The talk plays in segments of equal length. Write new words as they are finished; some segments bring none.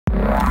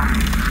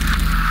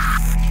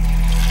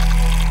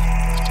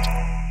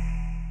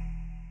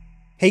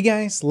Hey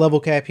guys,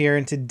 LevelCap here,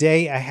 and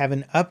today I have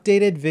an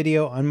updated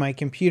video on my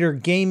computer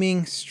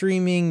gaming,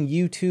 streaming,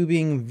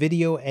 YouTubing,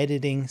 video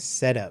editing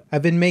setup.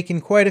 I've been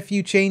making quite a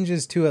few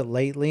changes to it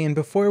lately, and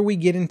before we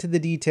get into the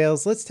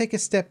details, let's take a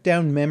step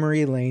down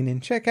memory lane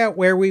and check out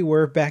where we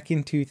were back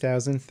in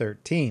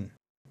 2013.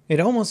 It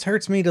almost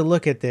hurts me to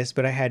look at this,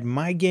 but I had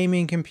my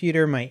gaming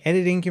computer, my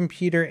editing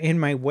computer, and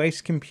my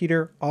wife's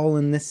computer all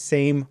in the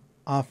same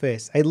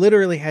office. I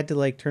literally had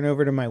to turn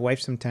over to my wife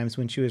sometimes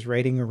when she was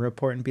writing a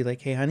report and be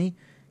like, "Hey honey,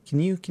 can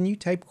you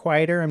type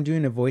quieter? I'm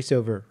doing a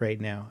voiceover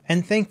right now."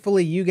 And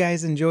thankfully you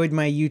guys enjoyed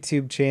my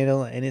YouTube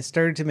channel and it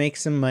started to make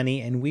some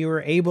money, and we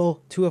were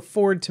able to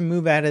afford to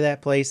move out of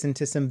that place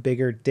into some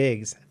bigger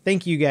digs.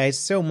 Thank you guys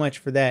so much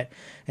for that.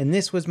 And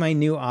this was my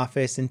new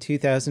office in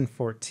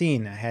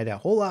 2014. I had a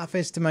whole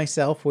office to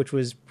myself, which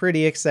was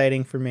pretty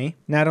exciting for me.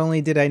 Not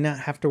only did I not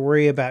have to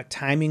worry about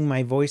timing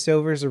my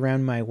voiceovers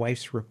around my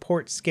wife's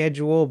report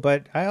schedule,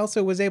 but I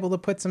also was able to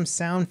put some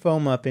sound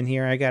foam up in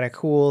here. I got a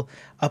cool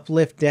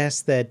uplift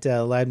desk that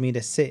allowed me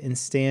to sit and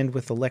stand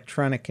with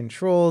electronic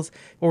controls.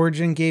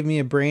 Origin gave me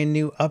a brand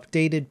new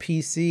updated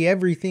PC.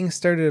 Everything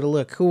started to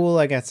look cool.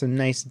 I got some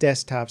nice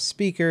desktop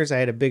speakers. I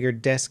had a bigger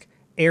desk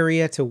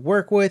area to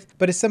work with.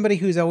 But as somebody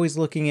who's always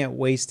looking at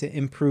ways to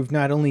improve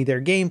not only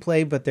their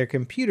gameplay but their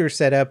computer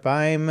setup,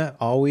 I'm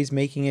always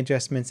making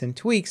adjustments and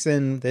tweaks,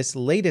 and this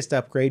latest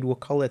upgrade, we'll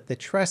call it the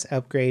Truss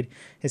upgrade,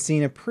 has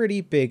seen a pretty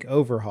big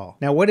overhaul.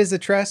 Now what is a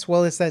truss?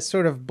 Well, it's that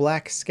sort of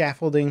black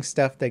scaffolding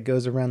stuff that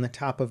goes around the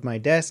top of my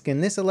desk,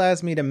 and this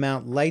allows me to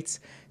mount lights,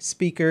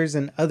 speakers,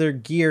 and other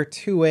gear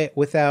to it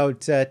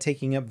without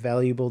taking up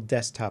valuable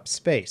desktop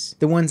space.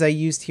 The ones I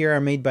used here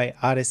are made by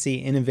Odyssey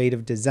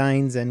Innovative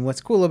Designs, and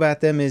what's cool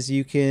about them is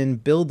you can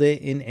build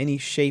it in any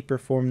shape or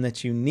form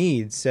that you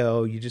need.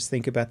 So you just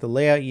think about the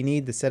layout you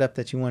need, the setup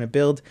that you want to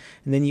build,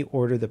 and then you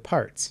order the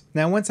parts.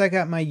 Now once I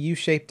got my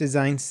U-shaped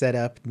design set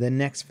up, the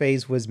next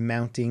phase was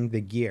mounting the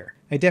gear.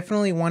 I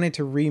definitely wanted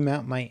to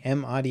remount my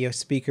M Audio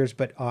speakers,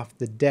 but off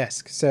the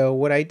desk. So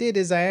what I did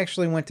is I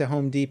actually went to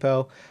Home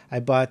Depot. I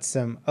bought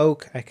some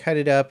oak, I cut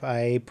it up,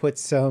 I put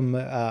some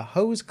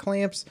hose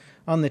clamps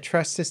on the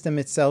truss system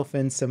itself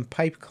and some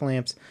pipe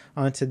clamps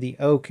onto the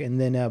oak,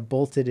 and then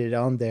bolted it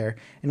on there,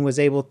 and was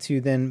able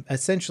to then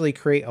essentially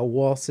create a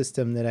wall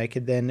system that I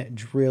could then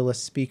drill a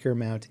speaker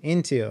mount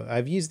into.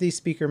 I've used these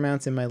speaker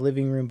mounts in my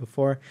living room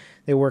before.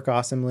 They work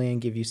awesomely and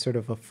give you sort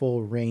of a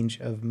full range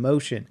of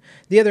motion.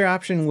 The other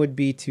option would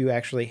be to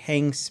actually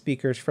hang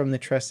speakers from the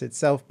truss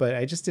itself, but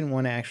I just didn't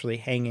want to actually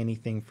hang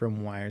anything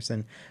from wires,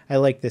 and I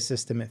like this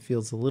system. It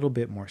feels a little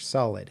bit more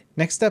solid.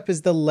 Next up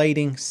is the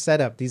lighting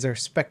setup. These are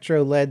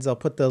Spectro LEDs. I'll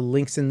put the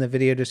links in the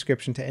video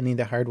description to any of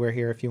the hardware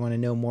here if you want to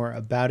know more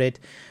about it.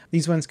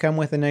 These ones come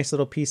with a nice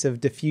little piece of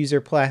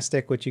diffuser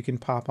plastic, which you can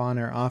pop on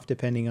or off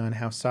depending on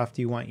how soft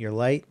you want your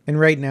light. And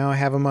right now I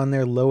have them on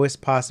their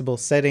lowest possible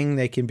setting.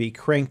 They can be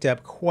cranked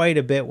up quite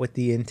a bit with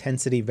the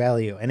intensity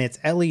value, and it's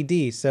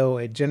LED, so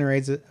it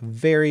generates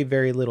very,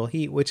 very little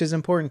heat, which is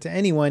important to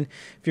anyone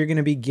if you're going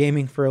to be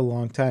gaming for a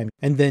long time.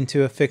 And then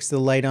to affix the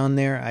light on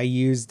there, I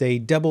used a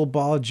double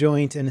ball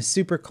joint and a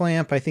super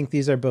clamp. I think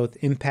these are both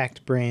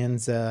Impact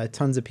brands.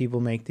 Tons of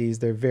people make these.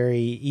 They're very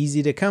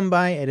easy to come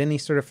by at any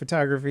sort of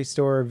photography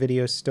store or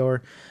video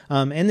store,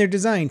 and they're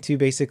designed to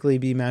basically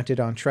be mounted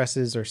on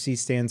trusses or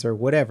C-stands or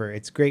whatever.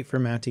 It's great for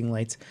mounting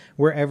lights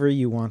wherever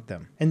you want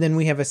them. And then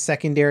we have a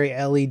secondary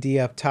LED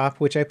up top,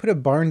 which I put a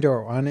barn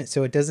door on it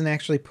so it doesn't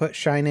actually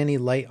shine any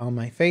light on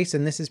my face,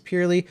 and this is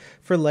purely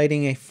for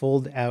lighting a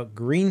fold out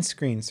green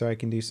screen so I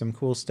can do some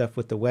cool stuff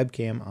with the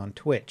webcam on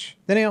Twitch.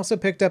 Then I also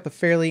picked up a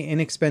fairly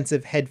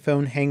inexpensive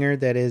headphone hanger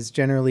that is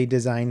generally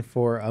designed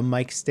for a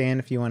mic stand.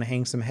 If you want to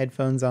hang some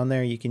headphones on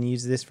there, you can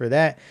use this for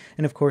that,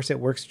 and of course it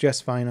works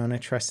just fine on a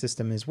truss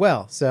system as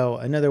well. So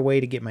another way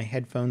to get my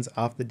headphones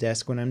off the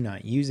desk when I'm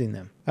not using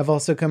them. I've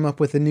also come up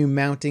with a new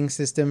mounting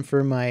system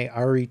for my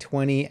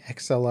RE20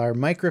 XLR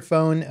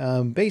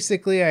microphone.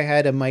 Basically I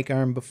had a mic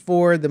arm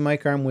before. The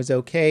mic arm was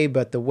okay,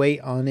 but the weight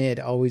on it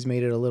always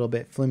made it a little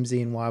bit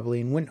flimsy and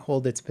wobbly and wouldn't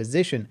hold its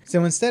position.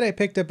 So instead I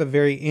picked up a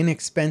very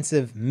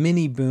inexpensive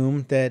mini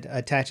boom that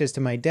attaches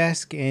to my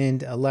desk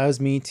and allows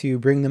me to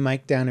bring the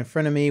mic down in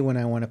front of me when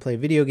I want to play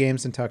video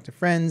games and talk to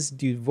friends,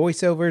 do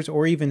voiceovers,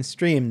 or even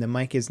stream. The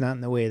mic is not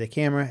in the way of the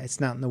camera.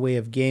 It's not in the way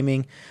of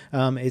gaming.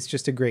 It's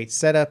just a great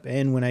setup,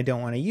 and when I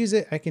don't want to use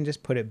it, I can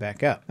just put it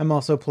back up. I'm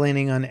also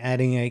planning on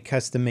adding a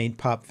custom-made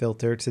pop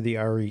filter to the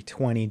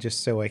RE20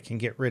 just so I can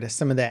get rid of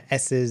some of the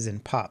S's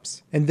and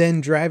pops. And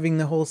then driving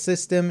the whole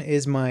system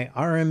is my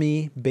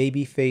RME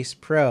Babyface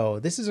Pro.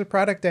 This is a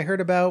product I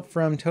heard about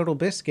from Total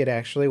Biscuit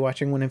actually,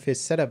 watching one of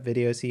his setup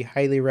videos. He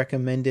highly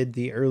recommended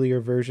the earlier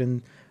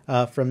version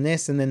from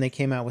this, and then they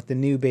came out with the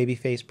new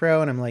Babyface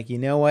Pro, and I'm like, you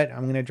know what,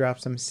 I'm gonna drop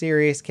some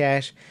serious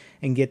cash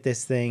and get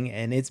this thing,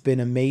 and it's been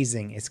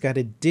amazing. It's got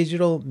a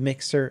digital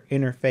mixer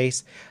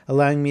interface,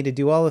 allowing me to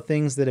do all the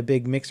things that a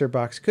big mixer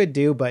box could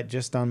do, but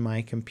just on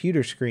my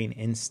computer screen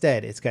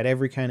instead. It's got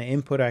every kind of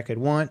input I could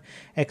want.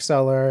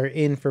 XLR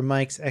in for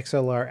mics,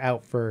 XLR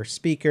out for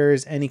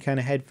speakers, any kind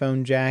of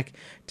headphone jack,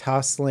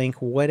 Toslink,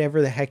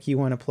 whatever the heck you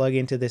want to plug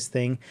into this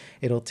thing.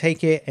 It'll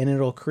take it and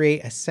it'll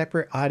create a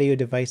separate audio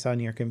device on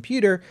your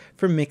computer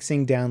for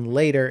mixing down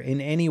later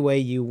in any way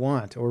you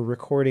want, or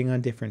recording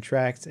on different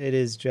tracks. It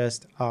is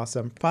just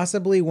awesome.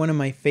 Possibly one of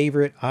my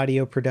favorite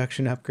audio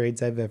production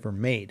upgrades I've ever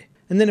made.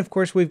 And then of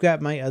course we've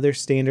got my other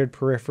standard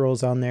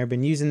peripherals on there.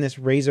 Been using this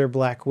Razer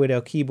Black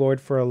Widow keyboard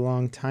for a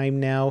long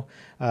time now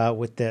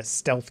with the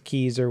stealth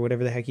keys or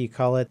whatever the heck you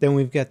call it. Then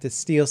we've got the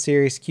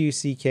SteelSeries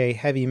QCK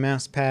heavy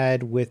mouse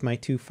pad with my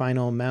two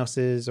final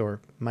mouses,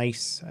 or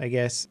mice I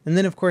guess. And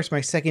then of course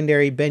my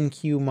secondary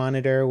BenQ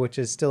monitor, which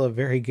is still a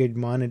very good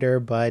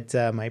monitor, but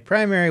my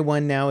primary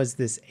one now is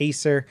this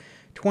Acer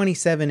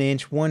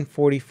 27-inch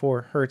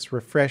 144 hertz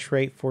refresh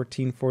rate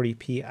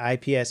 1440p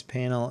IPS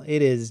panel.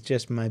 It is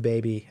just my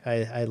baby.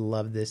 I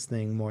love this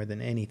thing more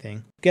than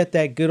anything. Got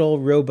that good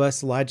old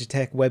robust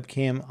Logitech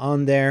webcam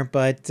on there,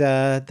 but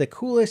the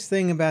coolest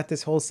thing about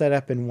this whole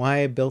setup and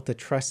why I built a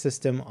Truss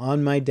system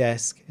on my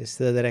desk is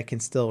so that I can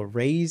still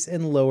raise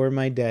and lower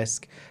my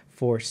desk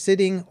for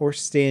sitting or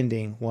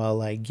standing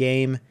while I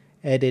game,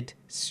 edit,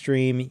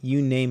 stream,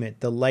 you name it.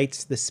 The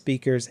lights, the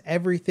speakers,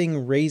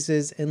 everything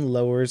raises and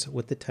lowers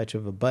with the touch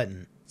of a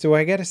button. So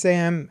I gotta say,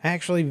 I'm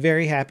actually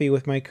very happy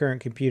with my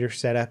current computer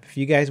setup. If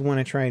you guys want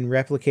to try and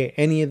replicate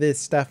any of this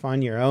stuff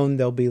on your own,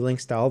 there'll be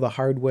links to all the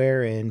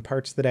hardware and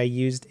parts that I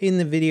used in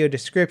the video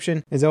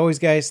description. As always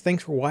guys,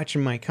 thanks for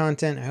watching my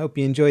content. I hope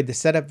you enjoyed the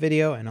setup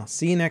video, and I'll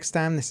see you next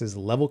time. This is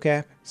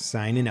LevelCap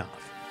signing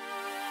off.